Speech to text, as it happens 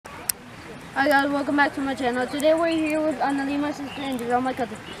Hi guys, welcome back to my channel. Today we're here with Annalie, my sister, and Jerome, my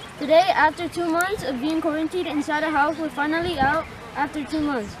cousin. Today, after 2 months of being quarantined inside a house, we're finally out after 2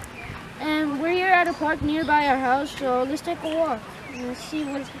 months. And we're here at a park nearby our house, so let's take a walk and see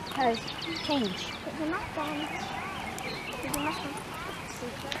what has changed. The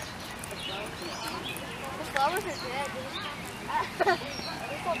flowers are good. They're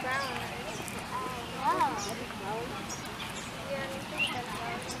so brown. Wow.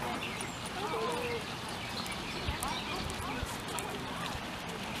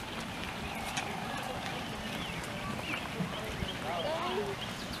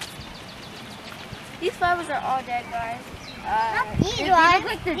 These flowers are all dead, guys. They look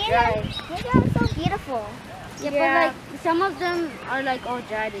like they're dry. These are so beautiful. Yeah, but like some of them are like all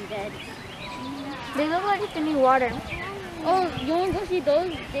dried and dead. They look like they need water. Oh, you want to go see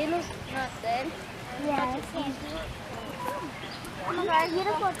those? They look not dead. Yeah, it's oh my God,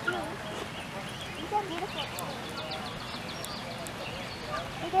 beautiful too. These are beautiful too.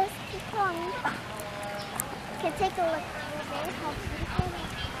 I guess keep going. Okay, take a look. How beautiful.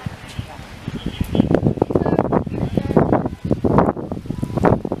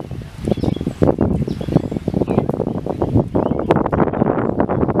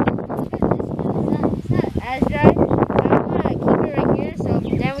 As dry, I'm gonna keep it right here so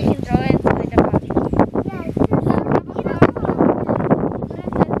then we can throw it inside the box.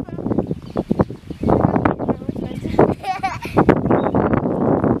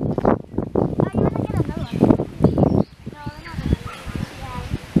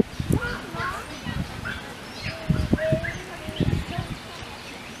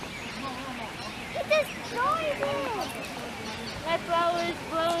 My flower is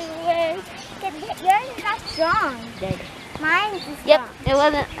blowing away. Yours is not strong. Dead. Mine is strong. Yep, it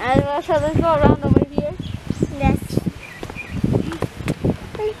wasn't. So let's go around over here. Yes.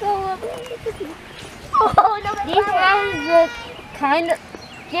 Oh, no, These flowers look kind of.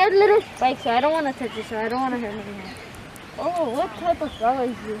 They're little spikes, so I don't want to touch it, so I don't want to hurt anything. Oh, what type of flower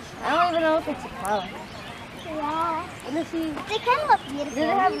is this? I don't even know if it's a flower. Yeah. Let's see. They kind of look beautiful. Does it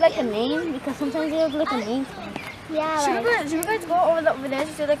have like a name? Because sometimes they have like a name. Yeah, Should we guys go over there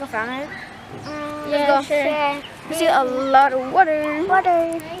to see like a fountain? yeah, go. sure. We see a lot of water.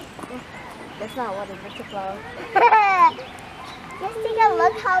 Water. That's not water, that's a flower. Just take a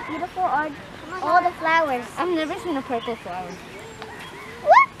look how beautiful are all the flowers. I've never seen a purple flower.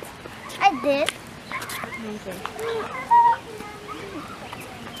 What? I did. Okay.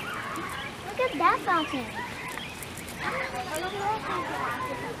 Look at that fountain.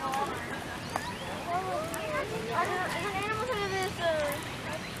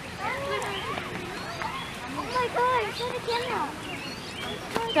 Oh my God, show the camera.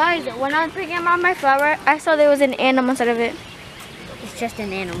 Guys, when I was picking out my flower, I saw there was an animal inside of it. It's just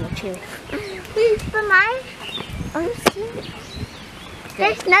an animal too. But mine,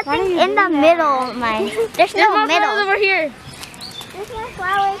 there's nothing in the middle, mine. There's no more middle. flowers over here. There's no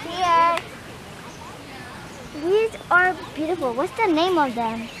flowers here. These are beautiful. What's the name of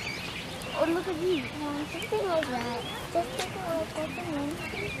them? Oh, look at these. Something like that. Just take a look. What's the name?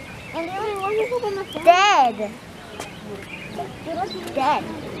 And they Why are you holding the flower? dead. They look dead.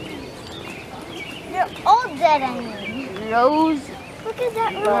 They're all dead, I mean. Rose. Look at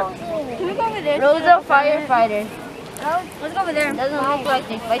that rose. Can we go over there? Rose a firefighter. Let's go over there. It doesn't look like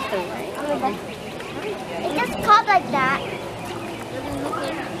they fight though. It's just called like that.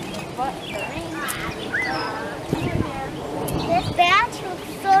 This bench looks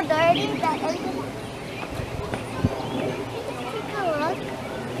so dirty that everything. Take a look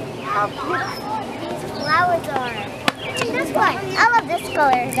how beautiful these flowers are. This one, I love this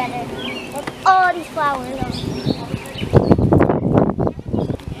color better. With all these flowers on.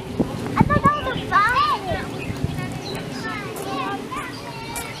 I thought that was a fountain.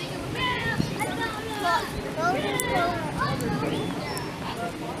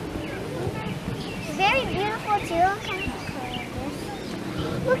 Very beautiful too.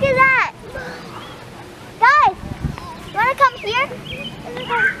 Look at that! Guys, you wanna come here?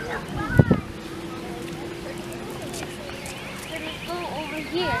 Let's go over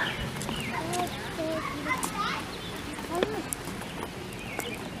here.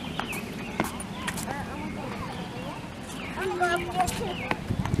 I'm going up here too.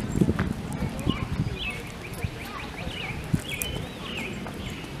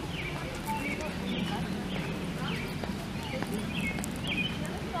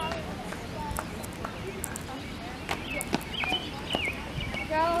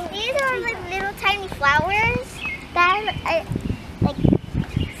 These are like little tiny flowers that I like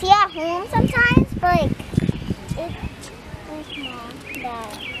see at home sometimes, but like it's very small.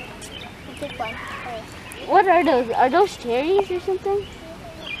 That pick one. What are those? Are those cherries or something?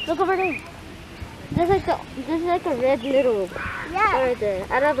 Look over there. There's like a red little Yeah. right there.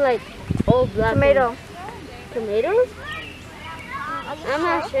 Out of like old black Tomato. ones. Tomatoes? I'm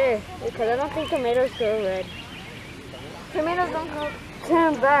not sure because I don't think tomatoes grow red. Tomatoes don't grow.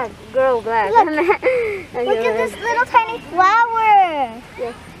 Turn black, grow black. Look. Look at this little tiny flower.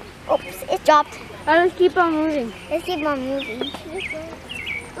 Yeah. Oops, it dropped. Let's keep on moving. Let's keep on moving.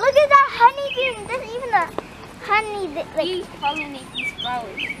 Look at that honeybee. There's even a honey. We pollinate these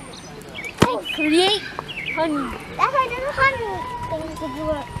flowers. They create honey. That's why there's a honey thing to do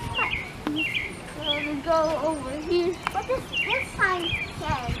it. So we go over here. What does this sign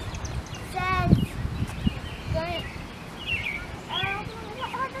say? Says,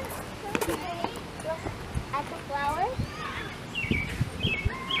 what does it say? Look at the flowers.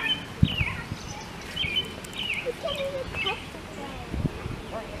 You can't even touch the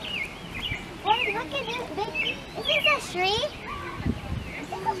flower. Wait, look at this big. Is this a tree? Is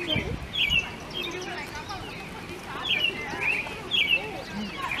this a tree?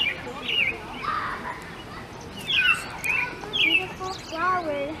 Beautiful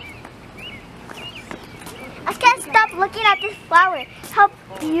flower. I can't stop looking at this flower. How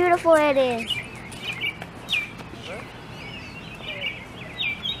beautiful it is.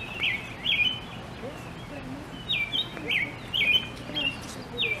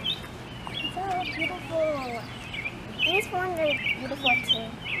 So beautiful. These ones are beautiful too.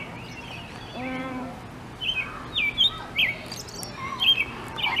 And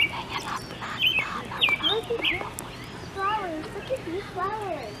look at these flowers. Look at these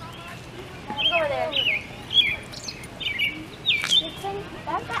flowers. Go over there.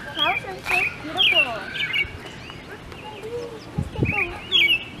 That flowers are so beautiful. Let's take a look.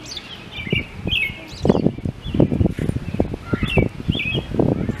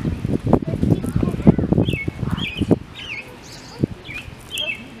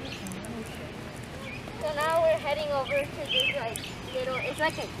 So now we're heading over to this like little, it's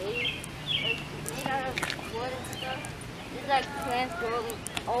like a cave. It's made out of wood and stuff. There's like plants growing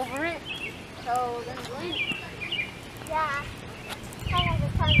over it. So we're gonna go in. Yeah. Kind of a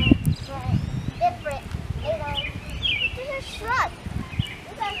tunnel, but different. There's a shrub.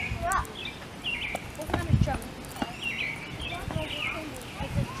 There's a shrub. It's not a truck.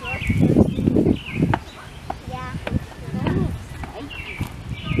 It's a shrub. Yeah.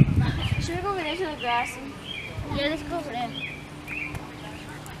 Should we go over there to the grass? Yeah, let's go over there.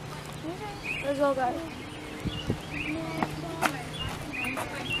 Let's go, guys.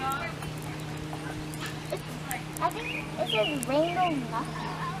 I think it says rainbow nut.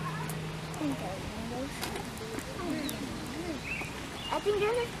 I think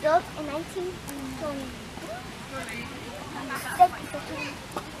this was built in 1920.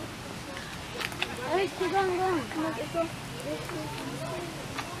 Let's keep on going. Come on, let's go.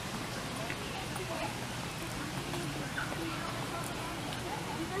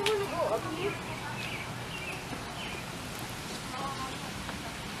 I want to go up here.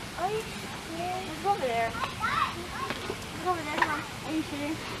 Are you sure? Let's go over there. Let's go over there, Tom. Are you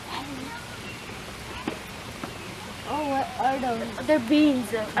sure? Oh, what are those? They're beans.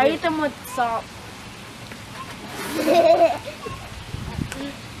 I eat them with salt. They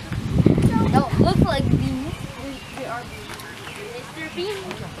don't look like beans. They are beans. They're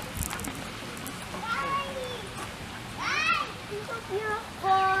beans. So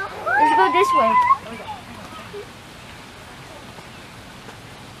beautiful. Let's go this way.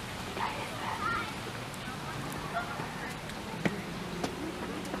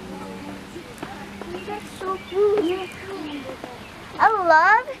 That's so beautiful. I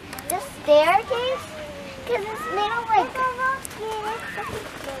love the staircase because it's made of like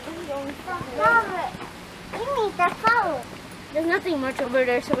flower. You need that flower. There's nothing much over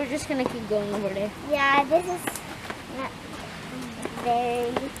there, so we're just gonna keep going over there. Yeah, this is not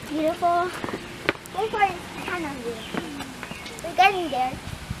very beautiful. This part is kind of beautiful. We're getting there.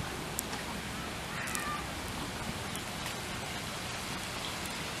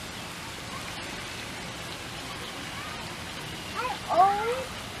 I always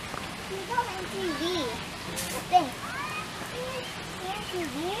see them on TV. I think.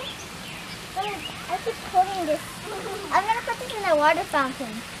 TV. But I keep putting this. I'm gonna put this in the water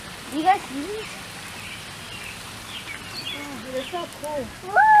fountain. You guys see these? Oh, they're so cool.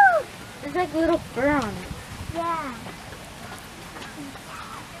 Woo! There's like little fur on it. Yeah.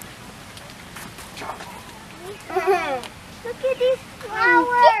 Look at these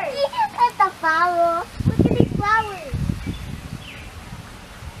flowers. Look at the flower. Look at these flowers.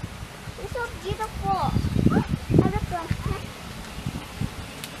 They're so beautiful. I look like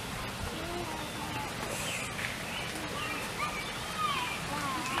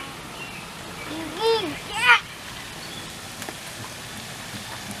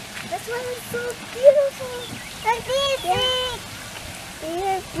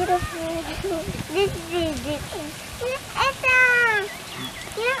beautiful. This is it. It's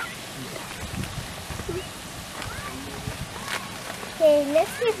yeah. Okay,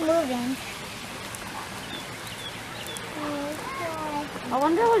 let's keep moving. I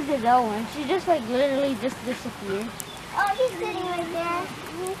wonder where they're going. She just like literally just disappeared. Oh, he's sitting right there.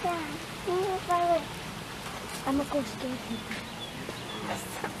 He's far away. I'm gonna go scare people.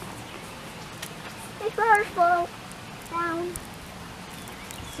 His flowers fall down.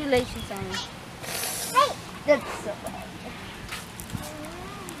 It's too late, she's on me. Hey! That's so bad.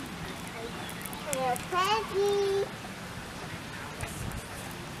 Hello, Peggy.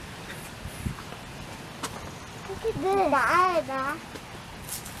 Look at this.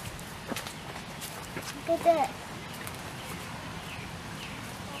 Look at this.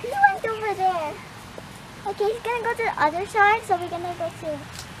 He went over there. Okay, he's gonna go to the other side, so we're gonna go to.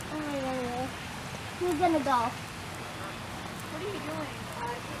 Oh my God. Who's gonna go? What are you doing?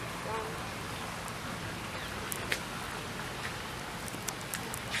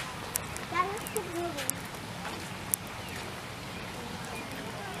 That is keep moving.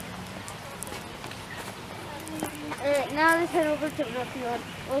 Alright, now let's head over to the field.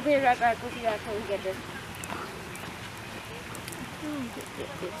 We'll be right back with you after we get this.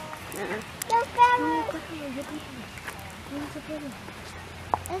 Go, Grandma.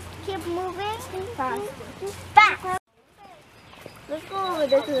 Let's keep moving. Fast. Let's go over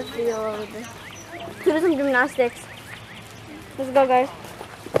there to the field over there. To do some gymnastics. Let's go, guys.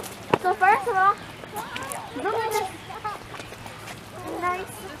 So first of all, look at this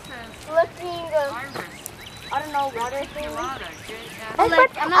nice looking, I don't know, water thing. But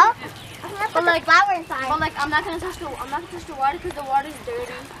like, I'm not. But like flower inside. But like, I'm not gonna touch the water because the water is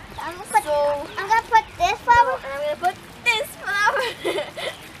dirty. I'm gonna put this flower. And I'm gonna put this flower.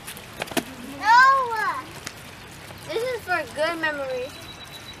 No. This is for good memories.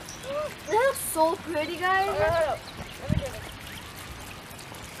 This looks so pretty, guys.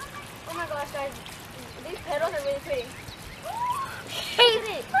 Oh my gosh, guys. These petals are really pretty. Hate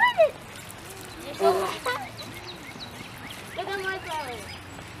it. Look at my flower.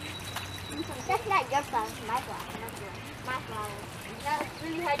 That's not your flower. My flower. My flower. That's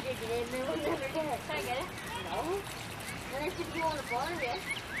really hydrated and we'll never get it. Can I get it? No. Unless if you want to fall in it.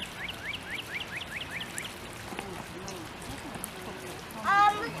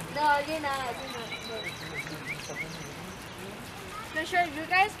 No, you're not. Can I show you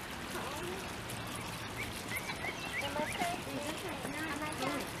guys?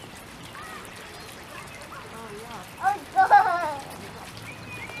 Oh God.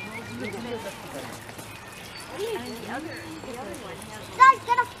 That's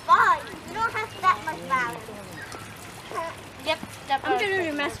gonna fall. You don't have that much flour. Yep. I'm gonna do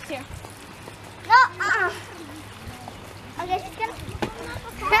your masks here. No. Okay, she's gonna.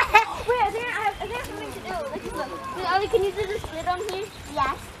 Wait, I think I have something to do. Look. Ali, can you do this lid on here?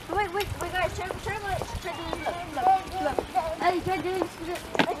 Yes. Wait, guys, try doing this. Look. Ali, try doing this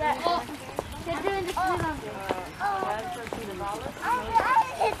like that. Try doing this lid on here. I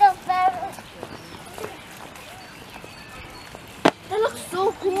hit the flower. That looks so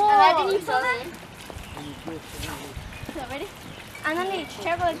cool. Imagine you saw that. So, ready? And then you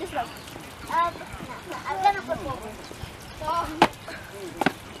try like this, look. I'm gonna put forward.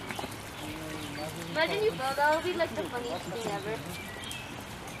 Imagine you fell. That would be like the funniest thing ever.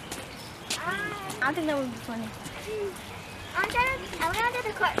 I think that would be funny. I'm gonna do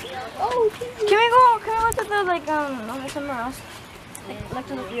the cartwheel. Oh, can we go to the somewhere else? Like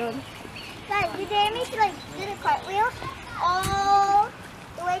to the field. Guys, you dare me to like do the cartwheel all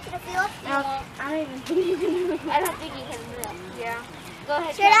the way to the field? No, I don't even think you can do it. I don't think you can do it. Yeah. Go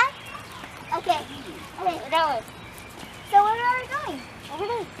ahead. Should I? Okay. Okay. That way. So where are we going? Over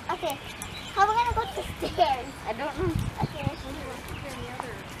there. Okay. How are we gonna go to the stairs? I don't know. Okay.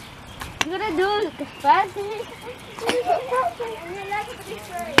 You gotta do it fast. And then that's the big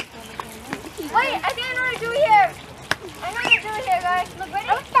story. Wait, I think I know what to do here. I know what to do here, guys. Look, ready?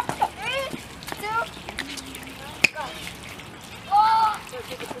 3, 2, go. Oh!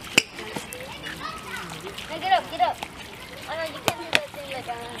 Now get up. Oh no, you can't do that thing like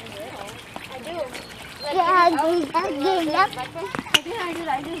I do. Like, Yeah, I do. Yep. I think I do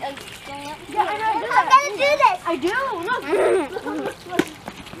that. I do like stand up. Yeah, I know. I'm gonna do this. I do. Look.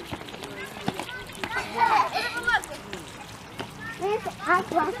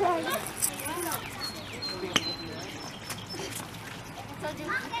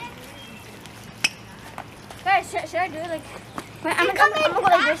 Guys, should I do it like? Wait, I'm gonna go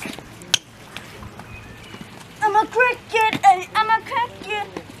like this. I'm a cricket. I'm a cricket.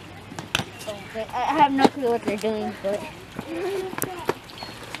 Okay, I have no clue what they're doing, but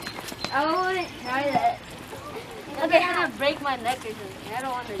I wouldn't try that. Okay. I'm gonna break my neck or something. I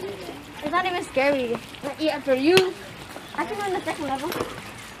don't want to do that. It's not even scary. Yeah, for you. I can go on the second level.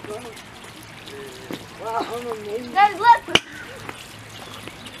 Wow, I'm amazing. Guys, look!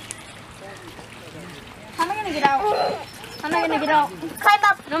 How am I gonna get out? How am I gonna get out? Climb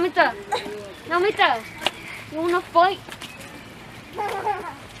up. Namita. Namita. You wanna fight?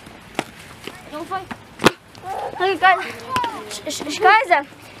 Don't fight. Okay, guys. Guys,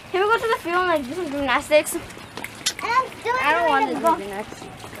 can we go to the field and like do some gymnastics? And I'm doing I don't want to it. do gymnastics.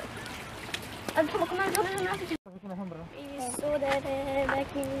 Come on, come on, come on, gymnastics. So that I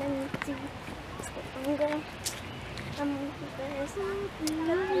can see.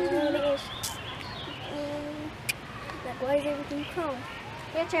 Why is everything chrome?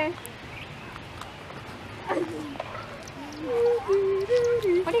 Your turn.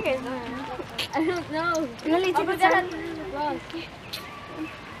 What are you guys doing? I don't know. Lily, Oh take my a God. turn.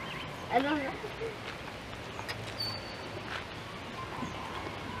 I don't know.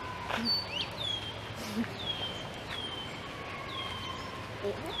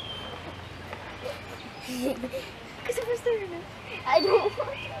 Christopher's turn. I don't.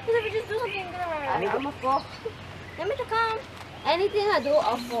 Christopher, just do something good. I'm a fall. Let me to come. Anything I do,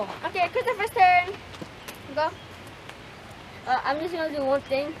 I'll fall. Okay, Christopher's turn. Go. I'm just gonna do one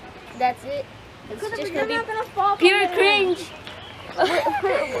thing. That's it. It's Christopher, just you're gonna not be gonna fall. from pure there. cringe. Wait,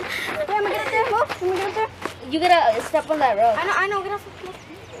 I'm gonna get up there. Go. Let me get up there. You gotta step on that rope. I know. Get off.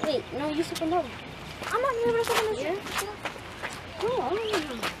 Wait, no, you step on that. I'm not gonna step on this. Yeah? No, I don't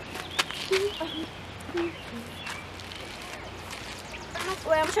know.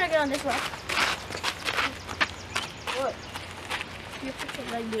 Wait, I'm trying to get on this rock. What? You put it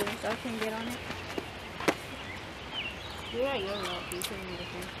like this so I can get on it. You're at your rope. You shouldn't be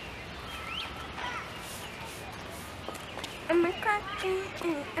different. Am I cracking?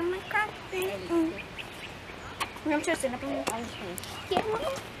 Am I cracking? I'm trying to stand up on it. Okay,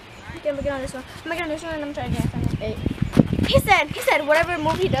 I'm gonna get on this one. I'm gonna get on this one and I'm trying to get on it. Hey. He said whatever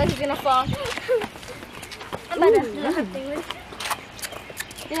move he does, he's gonna fall. I'm about to do the thing with.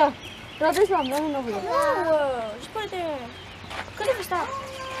 Yeah. Throw this one. Let me know. Whoa, just put it there. Couldn't stop.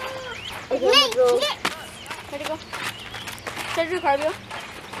 Okay, I'm gonna go. Ready to go? Try to do cardio.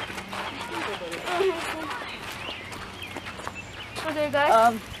 Okay, guys.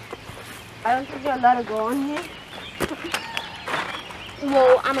 I don't think you're allowed to go on here.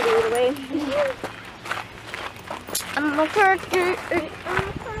 Whoa, I'm gonna get it away. I'm a character.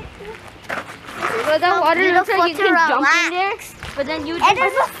 But that water looks like you Beautiful can to jump relax. in there, but then you It just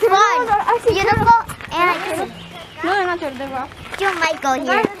is fun. Beautiful. And I can. No, they're not there. They're rock. You might go here.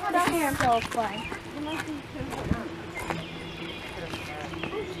 Guys, go down here. So fun.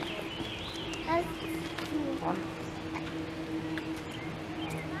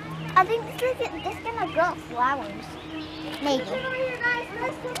 I think this is gonna grow flowers. Maybe.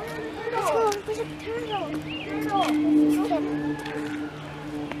 Let's go. There's a turtle.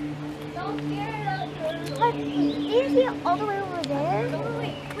 Look, do you see it all the way over there?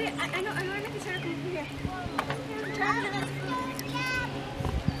 Wait. I know. I can try to come here.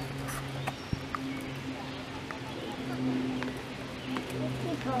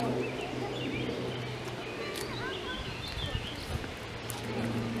 Keep going.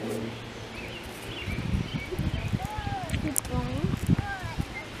 Keep going.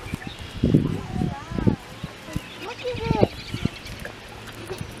 Look at it.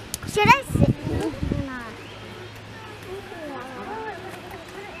 Should I sit here or not?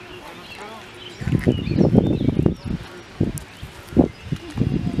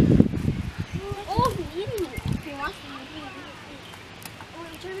 Oh, he's eating it. He wants to eat it. Oh,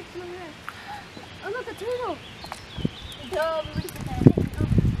 I'm trying to come here. Oh, look, a turtle. Tell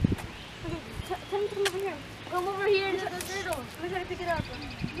him to come over here. come over here into the turtle. I'm trying to pick it up.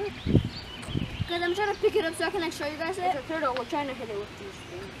 Guys, I'm trying to pick it up so I can like show you guys it. It's a turtle. We're trying to hit it with these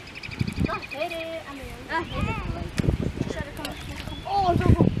things. Not hit it. I mean, Ah, hit it. try to come. Oh, it's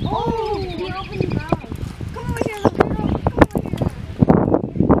over. Oh, he opened his mouth. Come over here, little turtle. Come over here.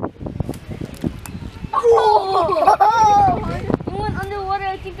 Oh! It went underwater.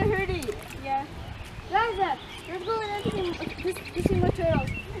 I think I heard it. Yeah. Guys, let's go and this is my turtles.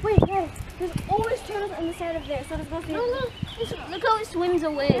 Wait, guys. There's always turtles on the side of there, so there's supposed to be. No, look. Look how it swims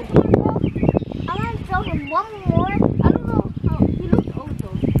away. I want to throw him one more. I don't know how he looked old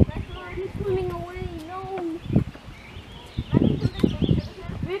though. He's swimming away. No.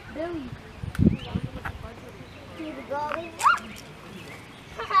 Rip Billy. Keep going.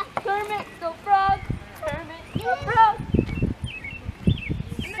 Kermit the Frog. Kermit the Frog.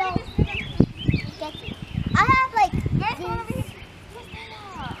 So, get it. I have like these.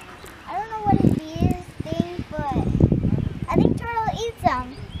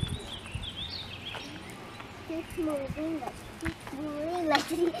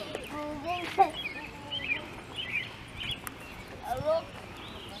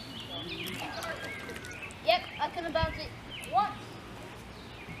 gonna bounce it once.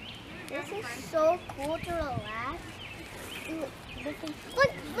 This is so cool to relax.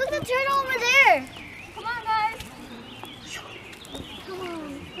 Look the turtle over there. Come on, guys. Come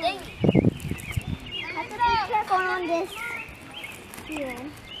on. Thank you. Have to be careful on this. Here.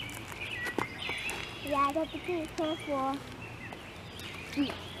 Yeah, I got to be careful.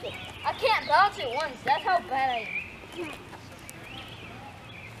 I can't bounce it once. That's how bad I am.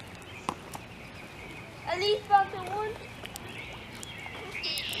 At least bounce it once.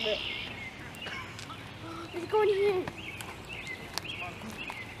 It's going here.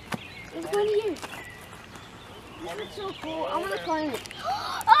 It's going here. This is so cool. I want to climb it.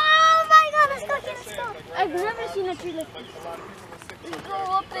 Oh my god, let's go, let's go. I've never seen a tree like this. Let's go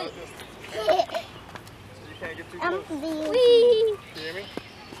up it. You can't get too I'm close. the... Whee! You hear me?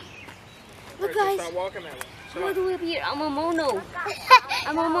 Look, Alright, so guys. start walking that way. I'm all the way up here. I'm a mono.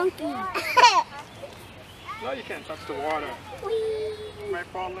 I'm a monkey. No, you can't touch the water. Whee! You might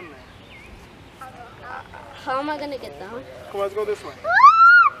fall in there. How am I gonna get down? Come on, let's go this way.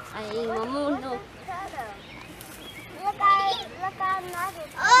 I am a mono. Look out another.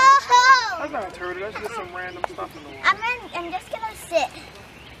 Oh! That's not a turtle. That's just some random stuff in the water. I'm just gonna sit.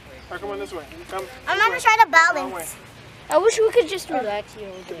 Alright, come on this way. Come. I'm this gonna way. try to Wrong way. balance. I wish we could just relax here.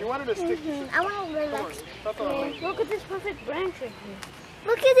 If you wanted to stick, you should. I wanna Don't worry. relax. That's all right. Look at this perfect branch right here.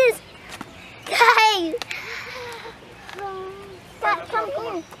 Look at this. Guys! Come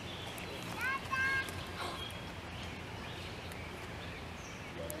in.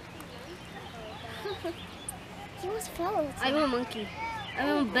 He was fell. I'm a monkey. I'm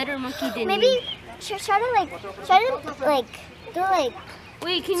a better monkey than Maybe you. try to do like.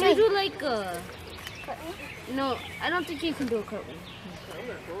 Wait, can you do like No, I don't think you can do a cartwheel. I'm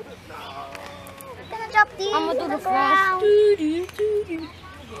gonna drop these I'm gonna do on the the flash. ground.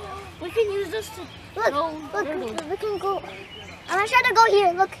 We can use this to throw turtles. Look, we can go. I'm gonna try to go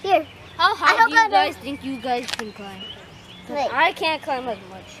here. Look here. How I high hope do you I don't- guys think you guys can climb? 'Cause Wait. I can't climb as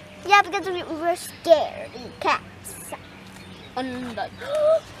much. Yeah, because we're scaredy cats.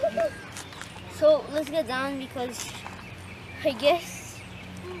 So let's get down because I guess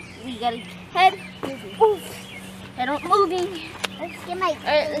we gotta head on moving. Let's get my.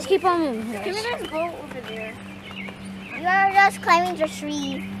 Alright, let's keep on moving. Can we just go over there? You're just climbing the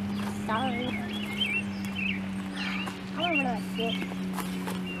tree. Sorry. I don't know what's it.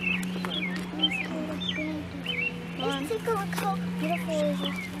 Let's take a look how beautiful it is.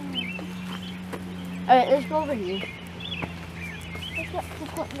 Alright, let's go over here.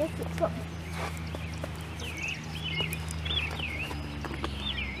 Let's go.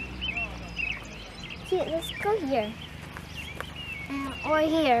 See, let's go here. Or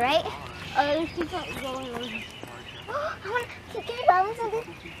here, right? Let's keep on going over. Can you balance on this?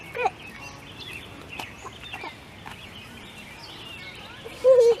 Good.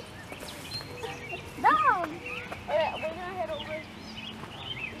 Down. Alright, we're gonna head over.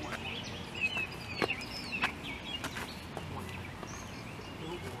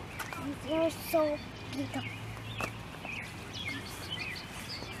 You're so beautiful.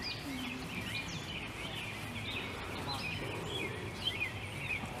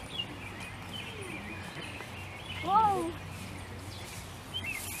 Whoa.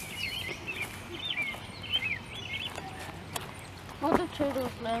 All the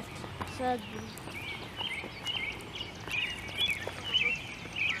turtles left, sadly.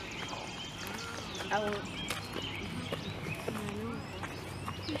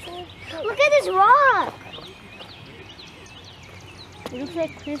 Look at this rock. It looks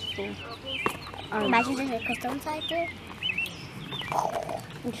like crystal. Imagine there's a crystal inside there.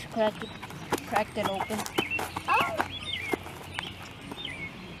 Just cracked it open. Oh.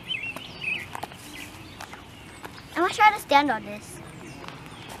 I'm gonna try to stand on this.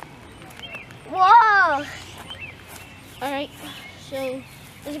 Whoa! Alright, so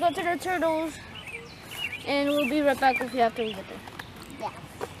let's go to the turtles and we'll be right back with you after we get there. Yeah.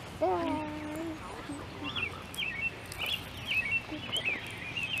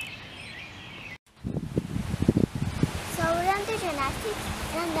 So we went to gymnastics,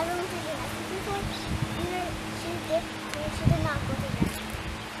 and I've never went to gymnastics before. She did not go to gymnastics.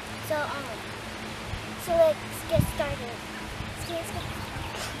 So let's get started.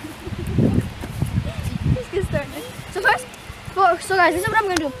 Let's get started. So guys, this is what I'm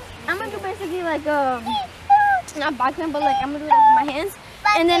gonna do. I'm gonna do basically like not backflip, but like I'm gonna do that with my hands,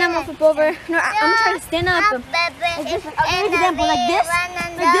 and then I'm gonna flip over. No, I'm gonna try to stand up. Like this, I'll give you an example, like this,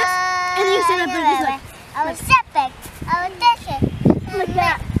 and then you stand up like this, like I was stepping. I was dashing. like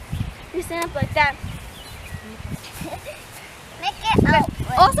that. You stand up like that. Make it out.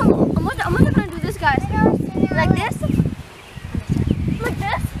 Also, I'm also gonna do this, guys. Like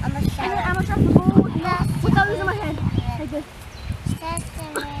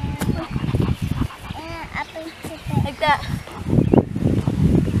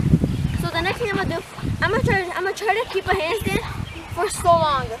I'm gonna try to keep a handstand for so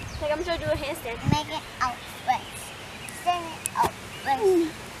long. Like I'm gonna try to do a handstand. Make it outwards. Stand it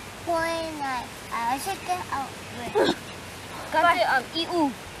outwards. Point like shake it outwards. Got it. EU.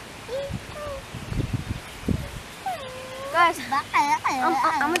 Guys,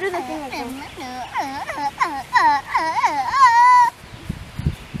 I'm gonna do the thing like this.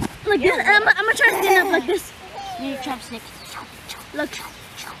 Like this. I'm gonna try to stand up like this. Need a chopstick. Look.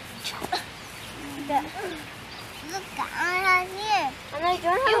 Look on here. And then do you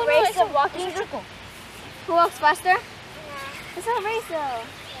want to have a race of walking? Who walks faster? It's not a race though.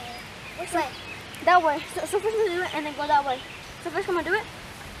 Which way? That way. So first we're gonna do it and then go that way. So first come on, do it.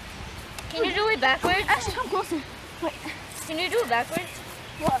 Can you do it backwards? Actually, come closer. Wait. Can you do it backwards?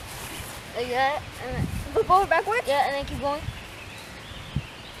 What? Like that. And then, Go forward, backwards? yeah, and then keep going.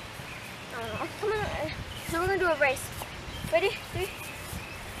 Come on. So we're gonna do a race. Ready? 3.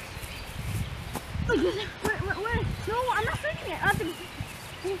 Wait. No, I'm not starting it. I have to go.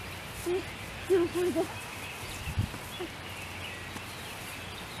 3, 2, 1, go.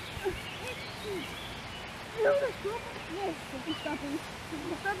 No, I'm stopping.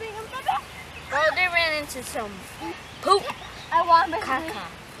 Oh, they ran into some poop. I want basically. Caca.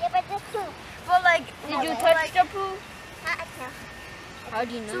 Yeah, but this poop. But like, Did you touch the poop? No. How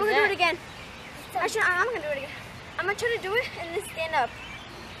do you know so we're gonna do it that? again. Actually, I'm gonna do it again. I'm gonna try to do it and then stand up.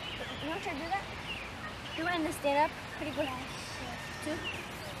 You wanna try to do that? Do it and then stand up. Pretty good. 2.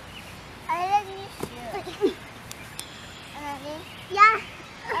 I love you. Yeah.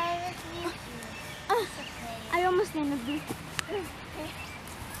 I love you. I almost stand up, dude.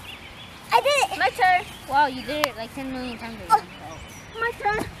 I did it. My turn. Wow, you did it like 10 million times already. My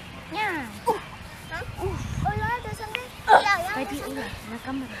turn. Yeah. Oh, you want to do something? Yeah, Pwede ulit. Na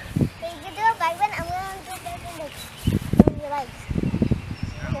camera. Okay, you do it back when I'm going to do it back when your legs.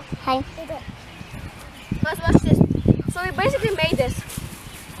 Hi. You do it. Let's watch this. So we basically made this.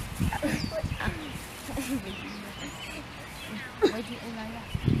 Pwede ulit.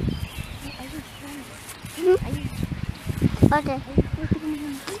 Okay.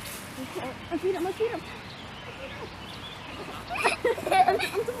 My feet up. I'm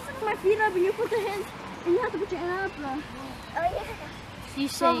supposed to put my feet up and you put the hands and you have to put your hand up. Oh, yeah. You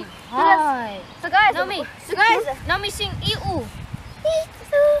say hi. So guys, Naomi. So guys, Naomi sing EU.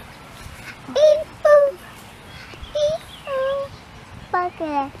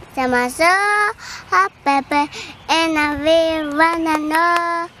 Sama so happy and I will wanna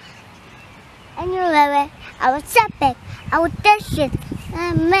know. And you baby, I will stop it. I will touch it.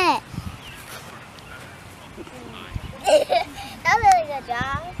 I'm mad. That was a really good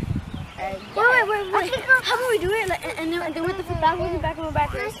job. Wait. How about we do it like, and then with the foot backwards and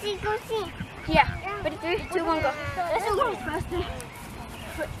backwards. Go see. Yeah. Ready? 3, 2, 1, go. Let's do it faster.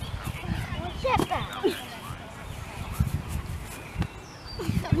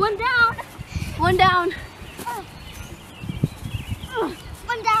 One down. One down.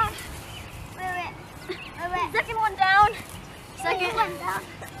 Wait. Second one down. Second one down.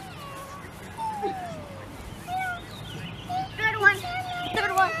 Third one.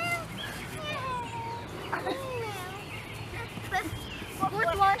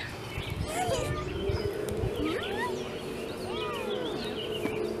 Fourth one.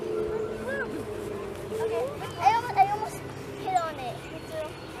 Okay. I almost hit on it.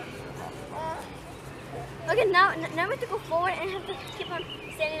 Okay, now we have to go forward and have to keep on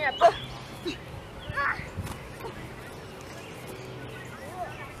standing up.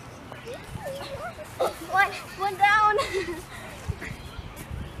 One down.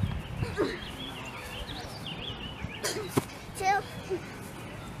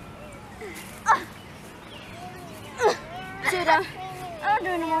 Two down. I don't do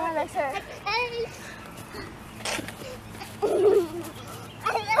it anymore. My legs hurt.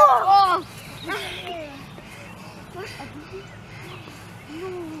 Oh.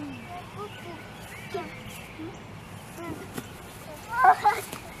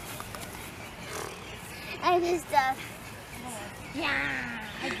 I messed up. Yeah.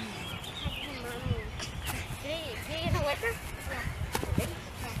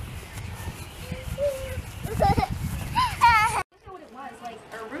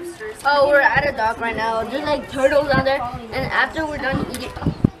 Oh, we're at a dock right now. There's like turtles down there, and after we're done eating,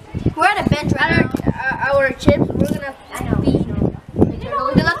 we're at a bench right now. Our chips, we're gonna feed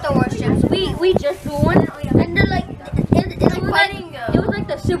the leftover chips. We just threw one, and they're like it was like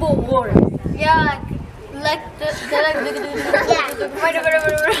the Civil War. Yeah, like they're like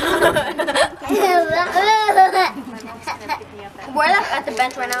we're like at the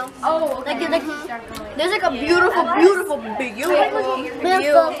bench right now. Oh, like there's like a beautiful view.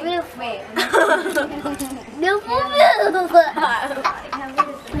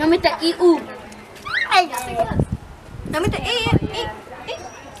 Namita iu.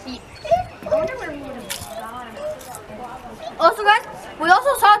 Also, guys, we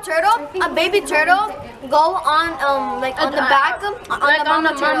also saw a turtle, a baby turtle, go on like on the back of Like on the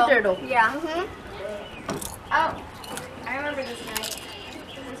mom turtle. turtle. Yeah. Oh, I remember this night.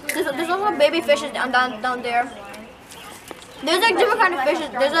 There's also baby fishes down there. There's like different kind of fishes.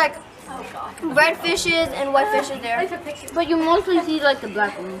 There's like red fishes and white fishes there. But you mostly see like the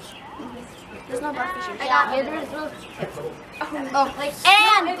black ones. There's no black fishes. Yeah, there's Oh,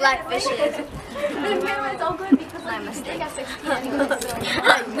 and black fishes. it's all good because My mistake.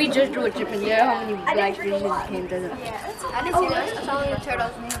 We just drew a chip in there. How many black fishes came to them? I didn't see those. I saw only the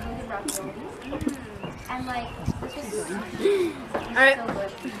turtles. and like this was Alright.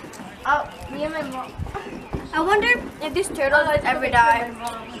 oh, me and my mom. I wonder if these turtles ever die.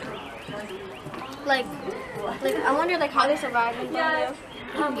 Like I wonder like how they survive. Yeah.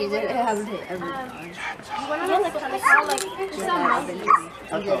 Okay, they haven't ever.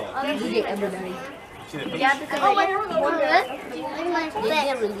 They ever died. Yeah, because Oh, like,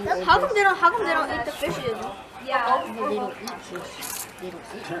 how come they don't eat the fishes? Yeah. They don't eat fish. They don't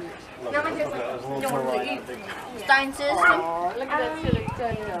eat meat. No, my kids don't want to eat. Stein system. Oh, look at that silly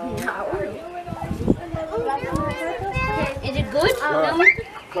turtle. Is it good? Tell me.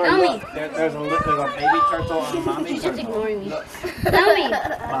 Tell me. There's a baby turtle and a mommy She's just turtle. ignoring me. Tell me.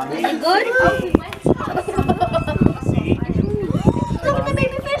 Is it good? Look at the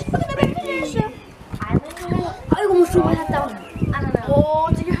baby fish. Look at the baby fish. I almost threw my hat down. I don't know. Oh,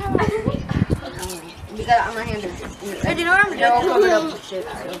 did you have Because I'm not handling it. Hey, do you know what I'm They're all doing? covered up with shit.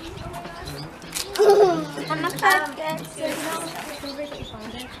 I'm not that good.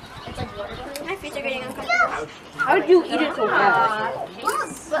 My feet are getting uncomfortable. How did you eat it so fast?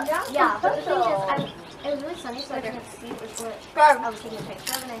 But yeah, but the thing is, it was really sunny, so I didn't sleep before I was taking a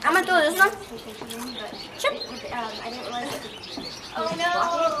picture of it. I'm gonna do this one. I didn't realize it. Oh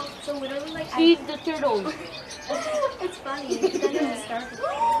no! So literally, like, Feed the turtles. it's funny. Then it started.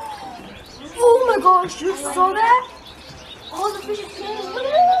 Oh my gosh, you saw that? All the fishes came.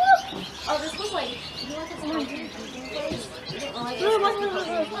 Oh, this was like, you went to some place. You didn't realize it.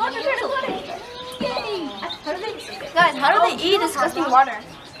 Oh, the turtles got it. Yay! How did they? Guys, how do they eat disgusting water?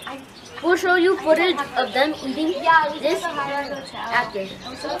 We'll show you footage of them eating Yeah, we this did the higher go chow. after.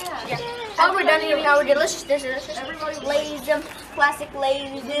 Oh, we're done eating our delicious dishes. Lay's, classic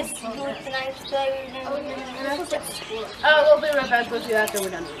Lay's, this, good, tonight's We'll be right back with you after we're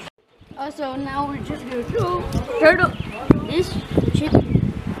done. So now we're just gonna show turtle this chip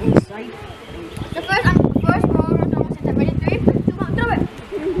inside. The first roll, almost at ready. 3, 2, 1, throw it.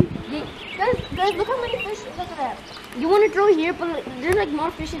 Guys, look how many fish. Look at that. You want to throw here, but like, there's like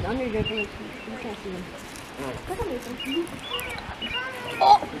more fishes under there, but like, you can't see them.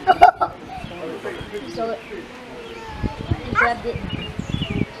 So it grabbed it.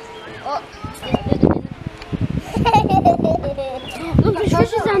 Oh, look, there's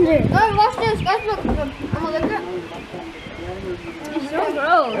fishes down there. Guys, watch this. Guys, look. I'm gonna lick it. It's so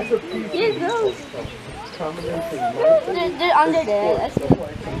gross. It's gross. They're under there. That's it.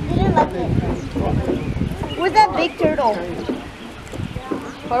 Where's that big turtle?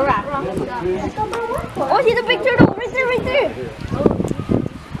 Alright. Oh, see the big turtle right there, right there.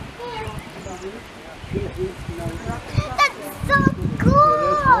 That's so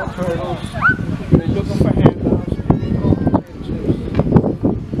cool. They're looking for handouts.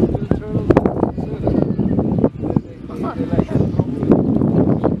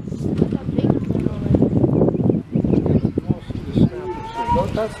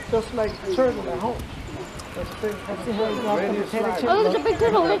 That's just like turtle at home. That's the thing. That's the whole ready Oh, look at the big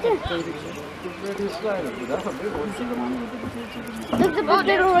turtle right there. Ready slider. That's a big one. Look at the big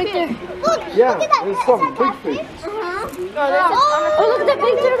turtle right there. Yeah, there's some big fish. Oh, look at that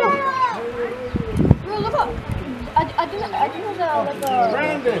big turtle. Bro, look up. I think it's like a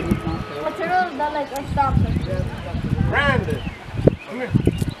Brandon. turtle that like stops us. Brandon. Come here.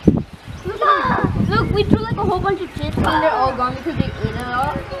 Look, we threw like a whole bunch of chips and they're all gone because they ate it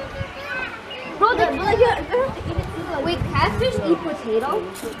all. Bro, they like wait, catfish eat potato?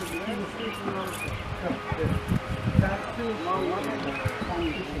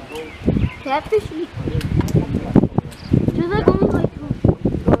 Catfish eat there's like only like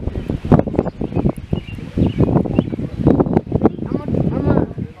I'm gonna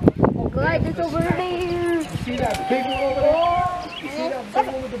glide this over there. See that big one over there? You see that big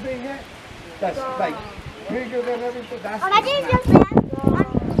one with the big head? That's like bigger than everything. That's Imagine the if snapper. you're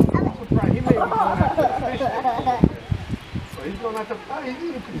Surprised. He may be going after the fish. So he's going after he's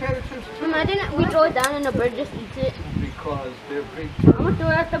eating potato chips too. Imagine we throw it down and the bird just eats it. Because they're big I'm turtles. gonna throw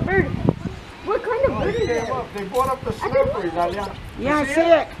it at the bird. What kind of Oh, bird they is came that? up. They brought up the snappers, Alia. Yeah, I see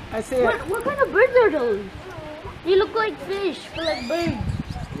it. I see it. What kind of birds are those? They look like fish, but like birds.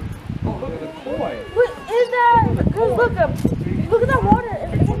 Oh, look at the koi. What is that? Look up. Look at that water.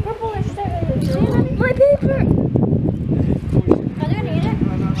 It's a purplish thing. See that? My paper. Are they gonna eat it? No,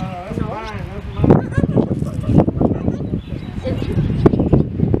 that's mine. That's mine.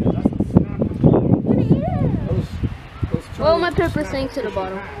 Well, my paper sank to the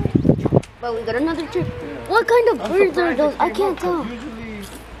bottom. But we got another chip. What kind of birds are those? I can't tell.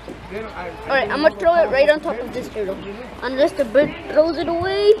 Alright, I'm gonna throw it right on top of this turtle. Unless the bird throws it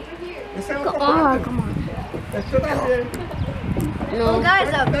away. Oh, come on. No.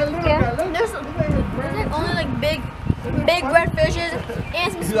 Guys, there's only like big red fishes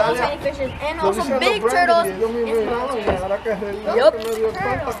and some small tiny fishes, and also big turtles and small turtles. Yup.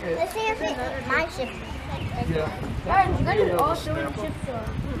 Let's see if my ship. Guys, you guys are all showing chips.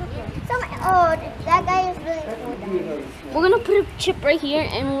 Oh, that guy is really cool. We're gonna put a chip right here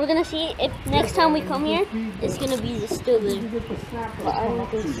and we're gonna see if next time we come here, it's gonna be still there. But I don't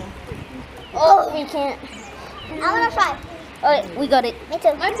think so. Oh, we can't. I'm gonna try. Alright, we got it. Me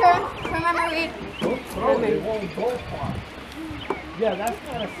too. My turn. Remember, read. Yeah, that's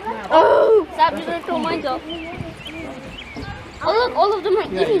not a snap. Oh, stop, you're gonna throw mine up. Oh look, all of them are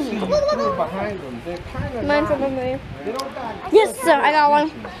Yeah, you eating see, it. they're behind them. They're kind of Mine from memory. They don't die. Yes, sir. I got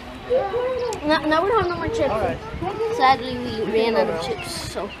one. Now we don't have no more chips. All right. Sadly, we ran out of chips,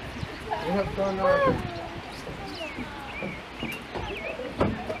 so. We have done our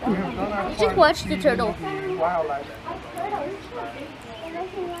Just watch the turtle. wildlife.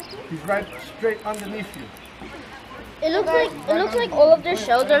 He's right straight underneath you. It looks like all of their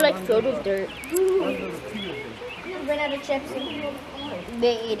shells are like filled with dirt. Ran out of chips.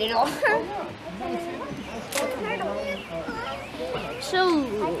 They ate it all.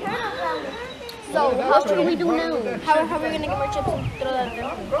 So how should we do now? How are we gonna get more chips and throw that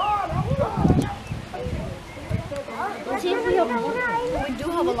there? Let's see if we have more. We do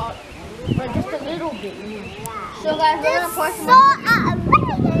have a lot. But just a little bit. So guys, we're gonna pour some more.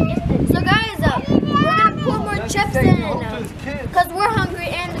 So guys, we're gonna pour more chips in. Because we're hungry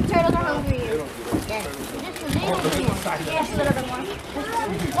and the turtles are hungry. Just a little bit more. Yes, a little bit more.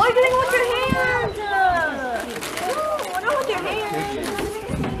 Why are you doing it with your hands? No, not with your hands.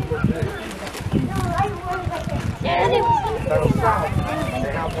 Down south,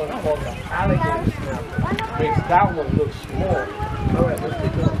 they have one called the alligator snapper. Makes that one look small. All right, let's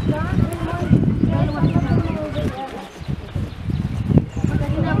take it off.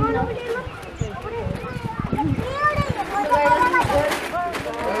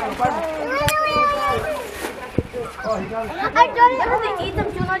 Oh, he got it. I don't know. If they eat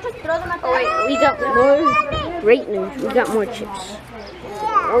them, do not just throw them at the Oh wait, we got more right now. We got more chips.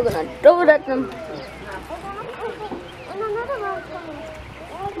 We're gonna throw it at them.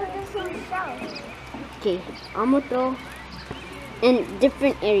 Okay, I'm gonna throw in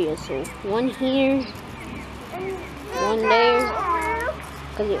different areas. So one here, one there,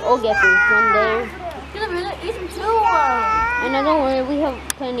 cause they all get food. One there, You're gonna eat them too. and then don't worry, we have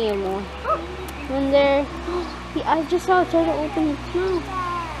plenty of more. One there. I just saw a turtle open its mouth.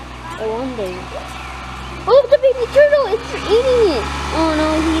 Oh, one there. Oh, the baby turtle! It's eating it. Oh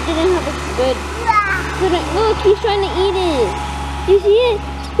no, he didn't have a good. Look, he's trying to eat it. You see it?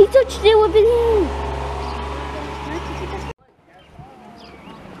 He touched it with his hand.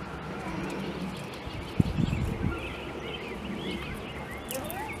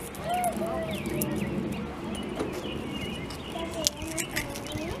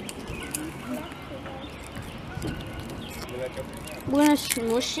 We're gonna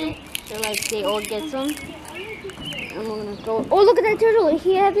smush it so like they all get some. And we're gonna throw it. Oh, look at that turtle!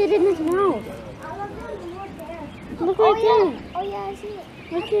 He has it in his mouth. Look right there. Oh yeah, I see it.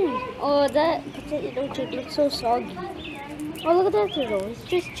 Right there. Oh, that potato chip looks so soggy. Oh, look at that turtle. It's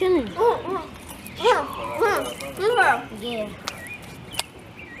just chilling. Yeah.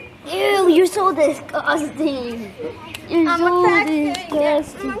 Ew, you're so disgusting. You're so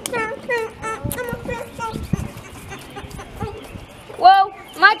disgusting. Whoa,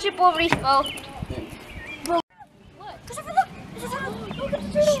 my chip over his skull. Christopher, look! Look at the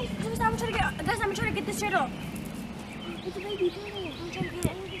turtle! Guys, I'm trying to get this turtle. It's a baby turtle. I'm trying to get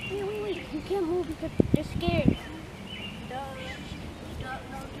it. Wait. You can't move because they're scared.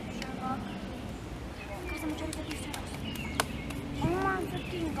 Guys, I'm trying to get these turtles. Oh my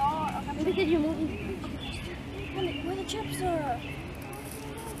freaking god. Because you're moving. chips.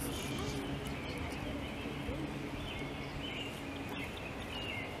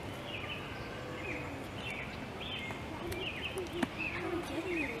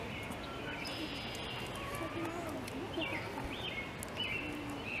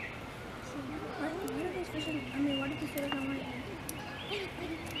 Why did these fish not want to eat?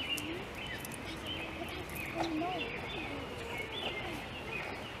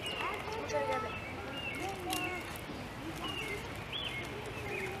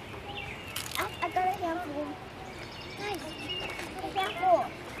 I got a handful. Nice. A handful.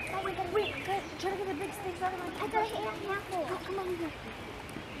 Oh my god, wait. Try to get a big stick. I got a handful. Oh, come over here.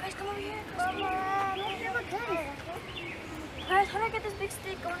 Guys, come over here. Come on. Look, guys. Guys, how do I get this big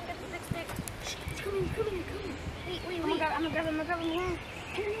stick? I want to get this big stick. Shh, it's coming. Wait. I'm gonna grab him. Come here.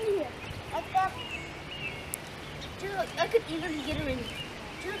 I got. Dude, I could easily get him in.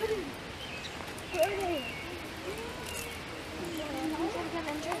 Dude, look at him. Where are they?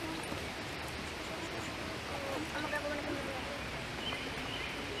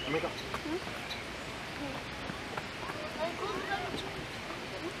 Can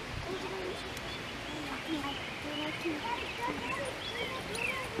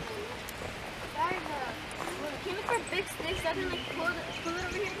you look for big sticks so I can like pull it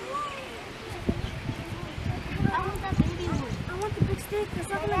over here? I want that baby one. I want the big stick. That's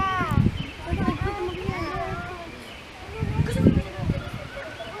not gonna Yeah. I can like put them over here.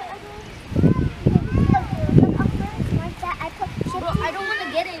 Bro, I don't want to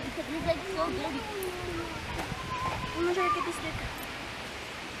get it because he's like so dirty. I'm gonna try to get this stick.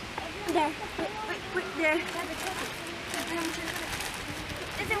 There. Wait, there.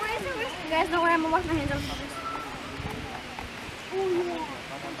 Is it where? You guys know where I'm gonna wash my hands.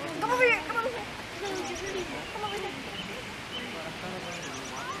 Come over here. Come over here.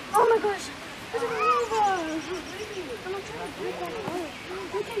 Oh my gosh. There's a rainbow. Come on, try to break that.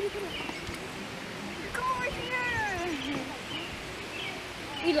 Come over here.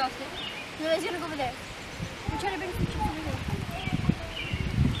 We lost it. No, it's gonna go over there. I'm trying to bring some chips over here.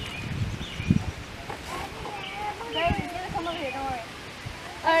 Guys, it's gonna come over here, don't worry.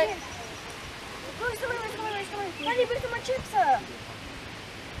 Alright. Come on. How do you bring some more chips up?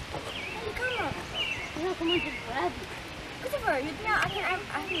 Hey, come up. No, come on, just grab it. Christopher, you think I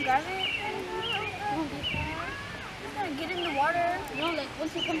can grab it? It's gonna get in the water. No, like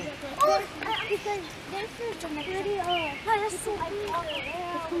once it comes up, like, Oh, because there's some pretty. No, that's so big.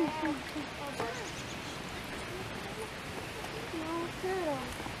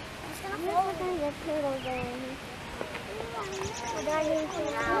 It's gonna fall within the turtle zone. Without you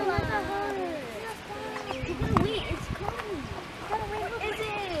you're gonna wait, it's coming. What is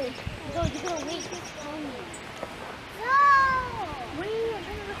it? No, you're gonna wait, it's coming. No! Wait, I'm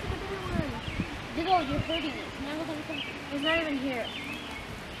trying to look for the bigger one. Diggo, you're hurting it. It's never gonna come. It's not even here.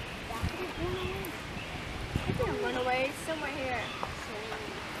 It didn't run away. It's somewhere here.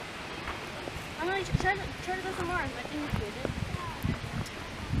 I'm gonna try to go somewhere else. I think it's good.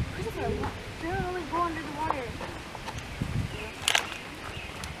 Christopher, don't always go under the water.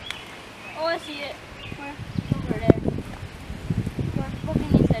 Oh, I see it. Where? Over there.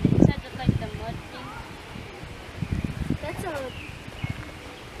 Poking inside it. Inside the, like the mud thing. That's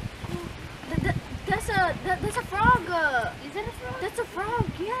a frog. Is that a frog? That's a frog.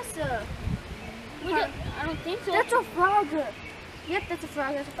 Yes. I don't think so. That's a frog. Yep, that's a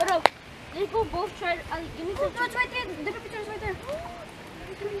frog. That's a frog. Hold up. Let's go both try to, give me some. No, it's right there. The picture is right there.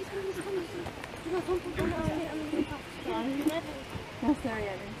 No, sorry, I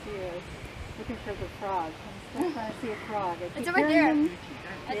didn't see it. I was looking for the frog. I'm still trying to see a frog. It's right there.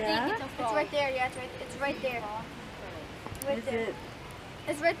 I Yeah? think it's a frog. It's right there. Yeah, it's right there. Right Is there. it?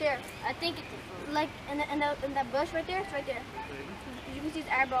 It's right there. I think it's a frog. Like in that bush right there. It's right there. You can see his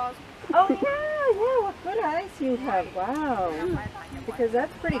eyeballs. Oh, yeah, what good eyes you have. Wow. Because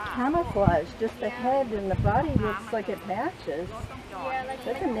that's pretty camouflaged. Just the head and the body looks like it matches. Yeah, like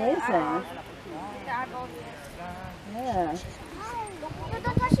That's like amazing. The eyeballs. Yeah. No,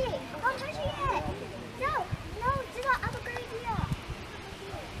 don't touch it. Don't touch it yet. No, it's not. I have a great idea.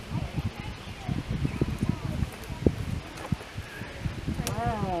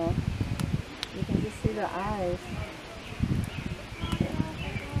 Wow. You can just see the eyes.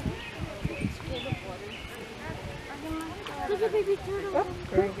 Look at baby turtle. Oh,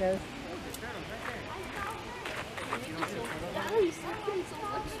 there he goes.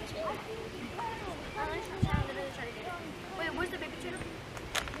 Wait, where's the baby turtle?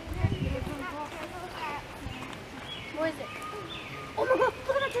 Where is it? Oh my god,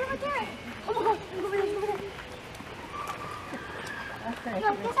 look at that turtle right there! Oh my god, look over there, look over there. Okay. No,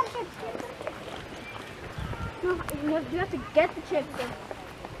 get some chips. No, You have to get the chick.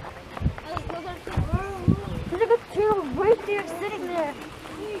 There's a good turtle right there sitting there.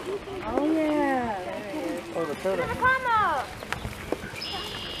 Oh yeah. There it is. Oh, the turtle.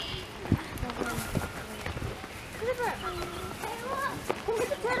 Come get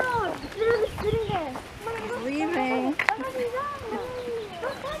the turtle. It's literally sitting there. He's leaving. Don't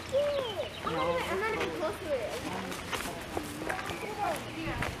touch it. I'm not even close to it.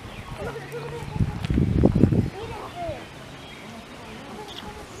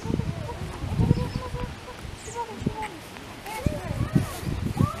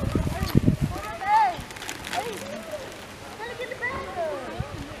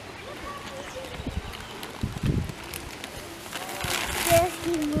 Just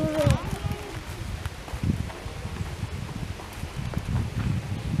keep moving.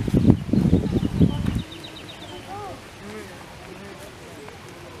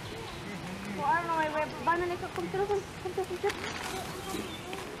 I don't know where. Banana, come through. It's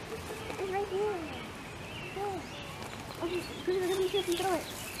right here. Okay, let me see if I can throw it.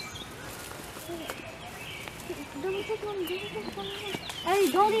 Don't take one.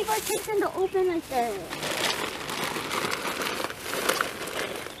 Hey, don't leave our chicks in the open like that.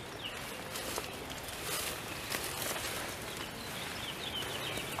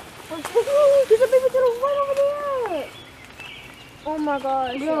 There's a baby turtle right over there. Oh my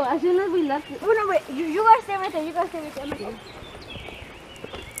gosh. Bro, as soon as we left, Oh no, wait. You guys stay right there. You guys stay right there.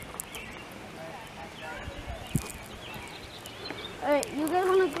 alright, you guys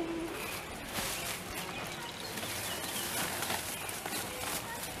wanna go?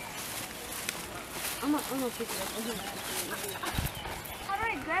 I'm gonna pick it up.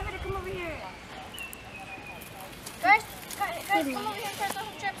 Alright, grab it and come over here. Guys, come over here and try some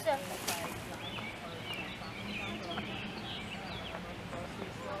chips stuff.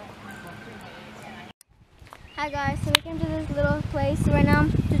 Hi guys, so we came to this little place right now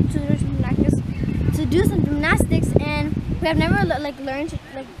to do some gymnastics, and we have never learned to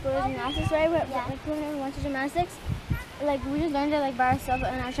go to gymnastics, right? We've never went to gymnastics. We just learned it by ourselves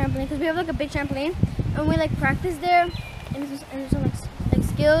on our trampoline, because we have a big trampoline, and we practice there and some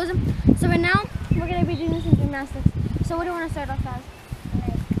skills. So right now we're gonna be doing some gymnastics. So what do you want to start off as?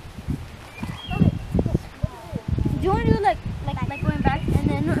 Do you want to do like going back, and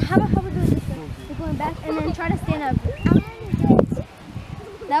then how about we do it this way? Like going back and then try to stand up.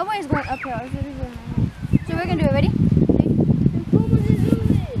 That way is going uphill. So we're gonna do it. Ready?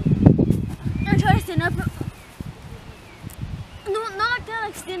 Now try to stand up. No, not like that.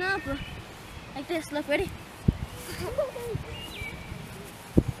 Like stand up. Like this. Look, ready?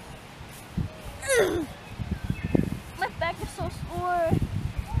 My back is so sore.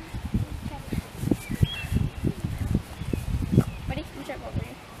 Ready? Let me try to go over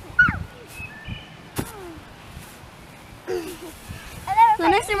here. So the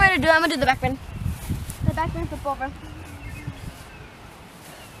next thing we're gonna do, I'm gonna do the back bend. The back bend flip over.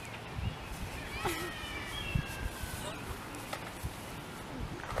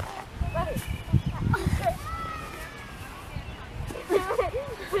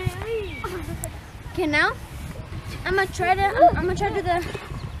 Okay, now I'm gonna try to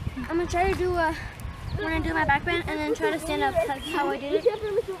do when I do my back bend, and then try to stand up. That's how I did it.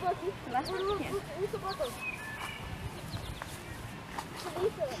 Last one? Yeah.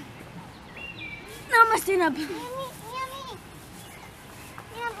 Now I'm gonna stand up.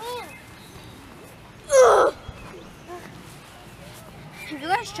 If you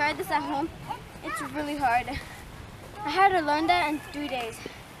guys tried this at home, it's really hard. I had to learn that in 3 days.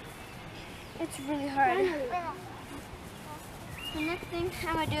 It's really hard. The next thing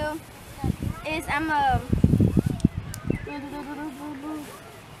I'm gonna do is I'm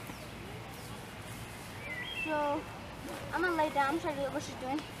gonna lay down. I'm trying to do what she's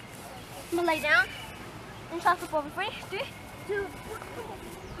doing. I'm gonna lay down and try to flip over. 3, 2, 1.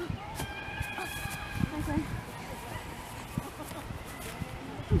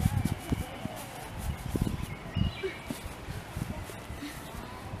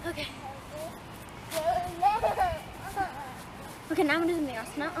 Okay. Okay. Okay, now I'm gonna do something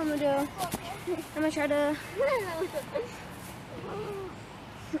else. Now I'm gonna try to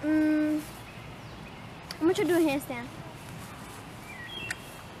do a handstand.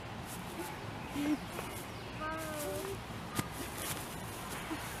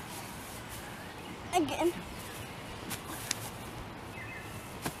 Again.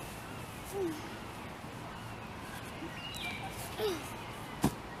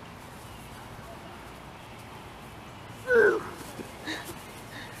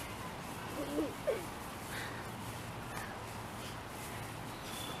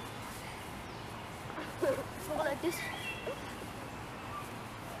 Like this.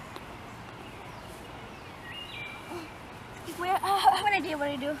 idea what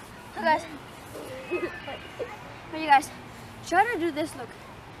I do. So guys, you guys, try to do this. Look,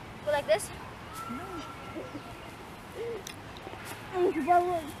 go like this.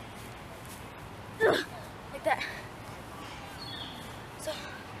 Like that. So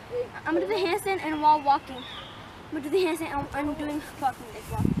I'm gonna do the handstand and while walking. I'm gonna do the handstand and I'm doing walking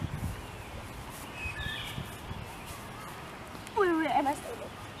like walk. Wait, I messed up.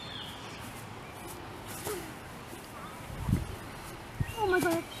 Oh my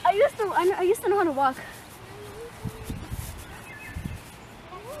god! I used to know how to walk.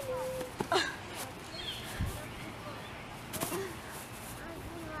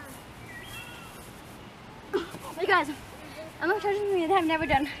 Hey guys, I'm gonna try something that I've never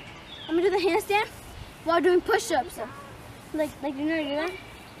done. I'm gonna do the handstand while doing push-ups. Like you know how to do that?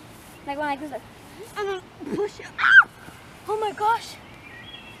 Like when I do this. I'm gonna push up. Ah! Oh my gosh!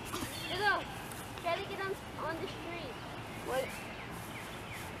 Look, try to get on the street. Wait.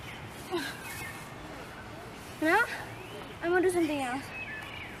 Now, I'm gonna do something else.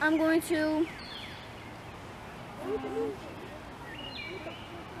 I'm going to.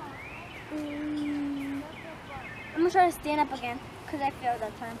 I'm gonna try to stand up again because I failed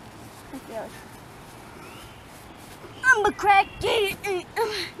that time. I failed. I'm a cracky.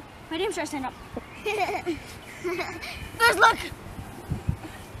 My name's try to stand up. Guys, look!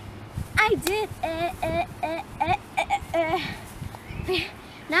 I did.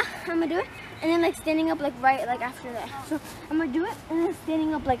 Now I'm gonna do it, and then like standing up like right like after that. So I'm gonna do it, and then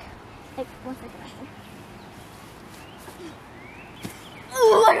standing up like 1 second.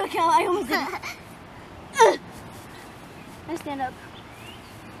 Oh, I don't count. I almost did it. I stand up.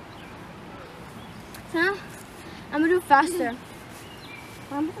 So now I'm gonna do it faster.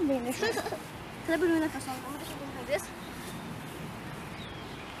 I'm not doing this because I've been doing that for so long. I'm just gonna do it like this.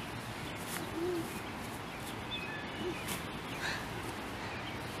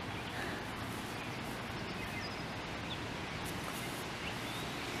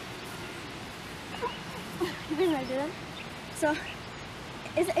 You guys might do that. So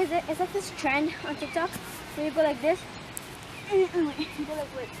it's like this trend on TikTok where you go like this. You go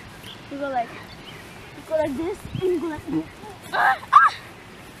like wait. You go like this and you go like this. Ah! Ah!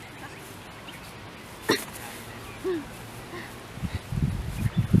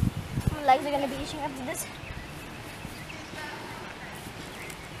 My legs are gonna be itching after this.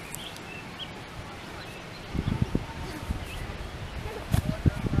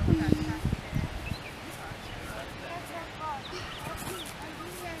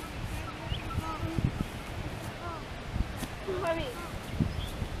 Hurry.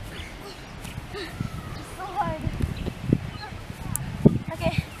 It's so hard.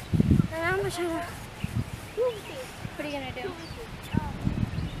 Okay, now I'm gonna try to. What are you gonna do?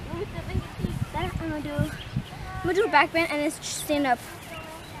 That I'm gonna do a back bend and then stand up.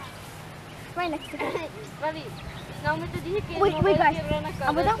 Right next to it. Wait guys.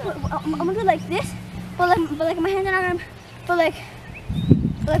 I'm gonna do like this, but like my hands are not gonna, but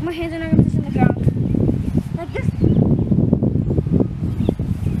like my hands are not gonna touch on the ground. Like this.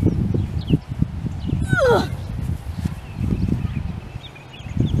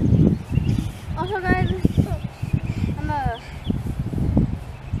 Also guys,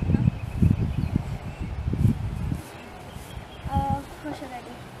 what should I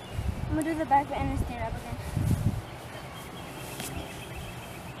do? I'm gonna do the back bend and stand up again.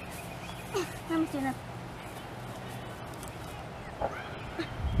 I'm gonna stand up.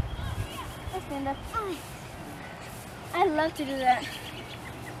 I stand up. I love to do that.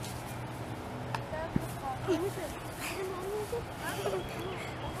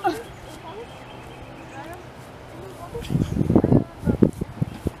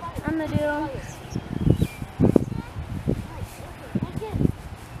 I'm gonna do.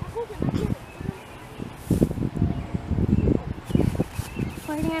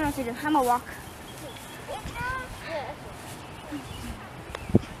 What do you think I know what to do? I'm gonna walk.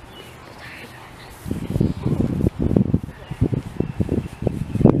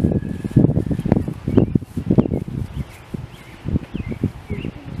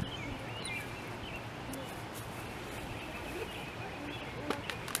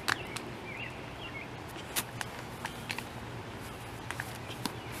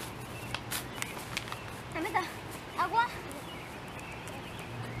 Agua?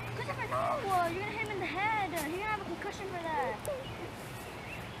 Christopher, no! You're gonna hit him in the head. You're gonna have a concussion for that.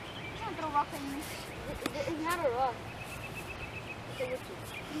 He's gonna throw a rock at me. It's not a rock. It's a witch.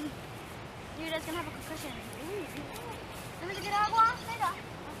 Dude, that's gonna have a concussion. ¿Let me get agua? Venga.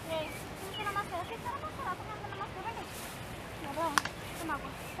 Okay. ¿Tienes la máscara? ¿Qué está la máscara? Póngame la máscara, venga. No, veo. Toma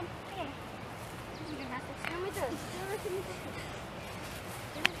agua. Toma, sígueme. This is gymnastics. Let me do it.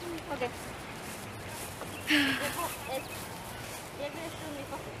 Okay.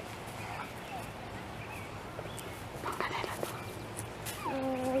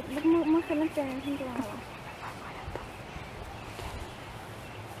 Más que no tengo gente bajo.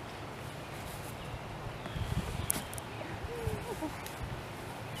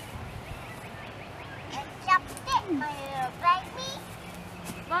 Chopped it, my little baby.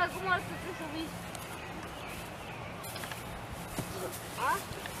 Bye, come on, Patricia, we. Huh?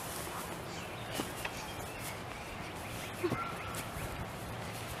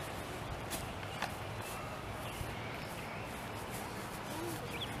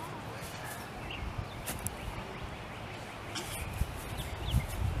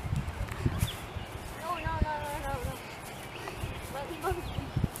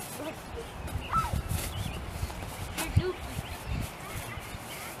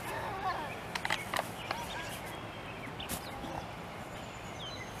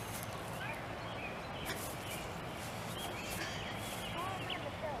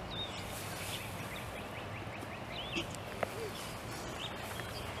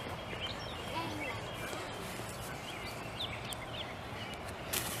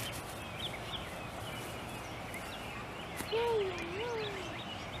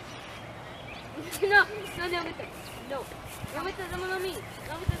 No, ahorita. No. Ahorita, dámelo a mí.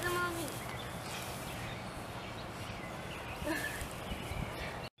 Ahorita, dámelo a mí.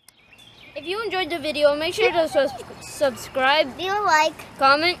 If you enjoyed the video, make sure to subscribe, Do you like?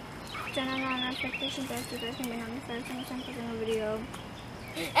 comment. Turn on notifications so you guys can be notified when I send a new video.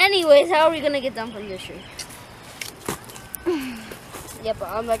 Anyways, how are we gonna get down from this tree? Yeah, but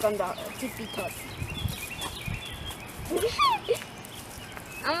I'm like on the tippy top.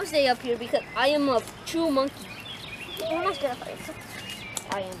 I'm gonna stay up here because I am a true monkey. I'm not scared of heights.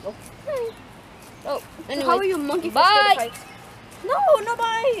 I am though. Oh, anyway. How are you, monkey? Bye. Heights? No,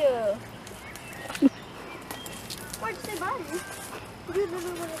 bye. Why'd you say bye?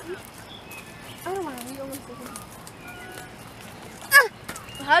 I don't want to go with you.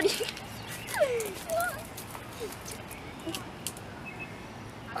 How do you?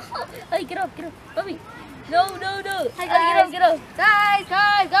 Hey, get up, puppy. No. Hi, Hey, get up.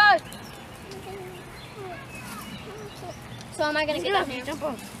 Guys. So am I gonna get down here?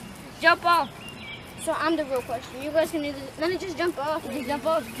 Jump off. So I'm the real question. You guys can either let me just jump off. Just jump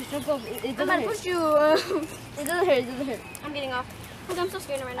off. It I'm doesn't gonna hurt. push you. It doesn't hurt. I'm getting off. Look, I'm so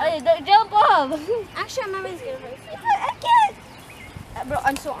scared right now. Hey, jump off. Actually, I'm not really scared of heights. I can't. Bro,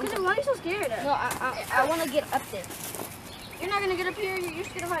 I'm so. Why are you so scared? No, I want to get up there. You're not gonna get up here. You're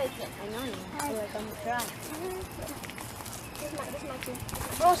scared of heights. I know you. I feel like I'm gonna try. This is my too.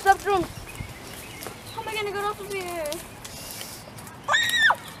 Bro, stop throwing. How am I gonna get off of here?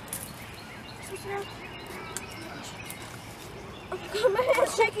 So scared. Oh my god, my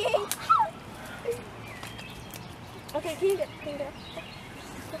hand's shaking. Okay, can you get up?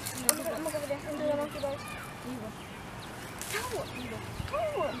 I'm gonna go over there and do the monkey bars.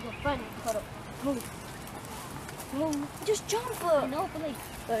 Go, fine. Hold up. Move. Just jump. No, but like.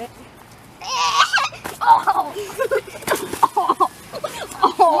 Alright.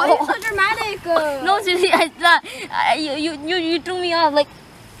 Why are you so dramatic? No, seriously, I thought you threw me off. Like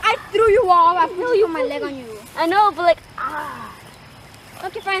I threw you off. I threw my leg on you. I know, but like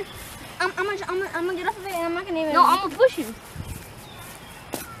Okay, fine. I'm gonna get off of it and I'm not gonna even. no, I'm gonna push you.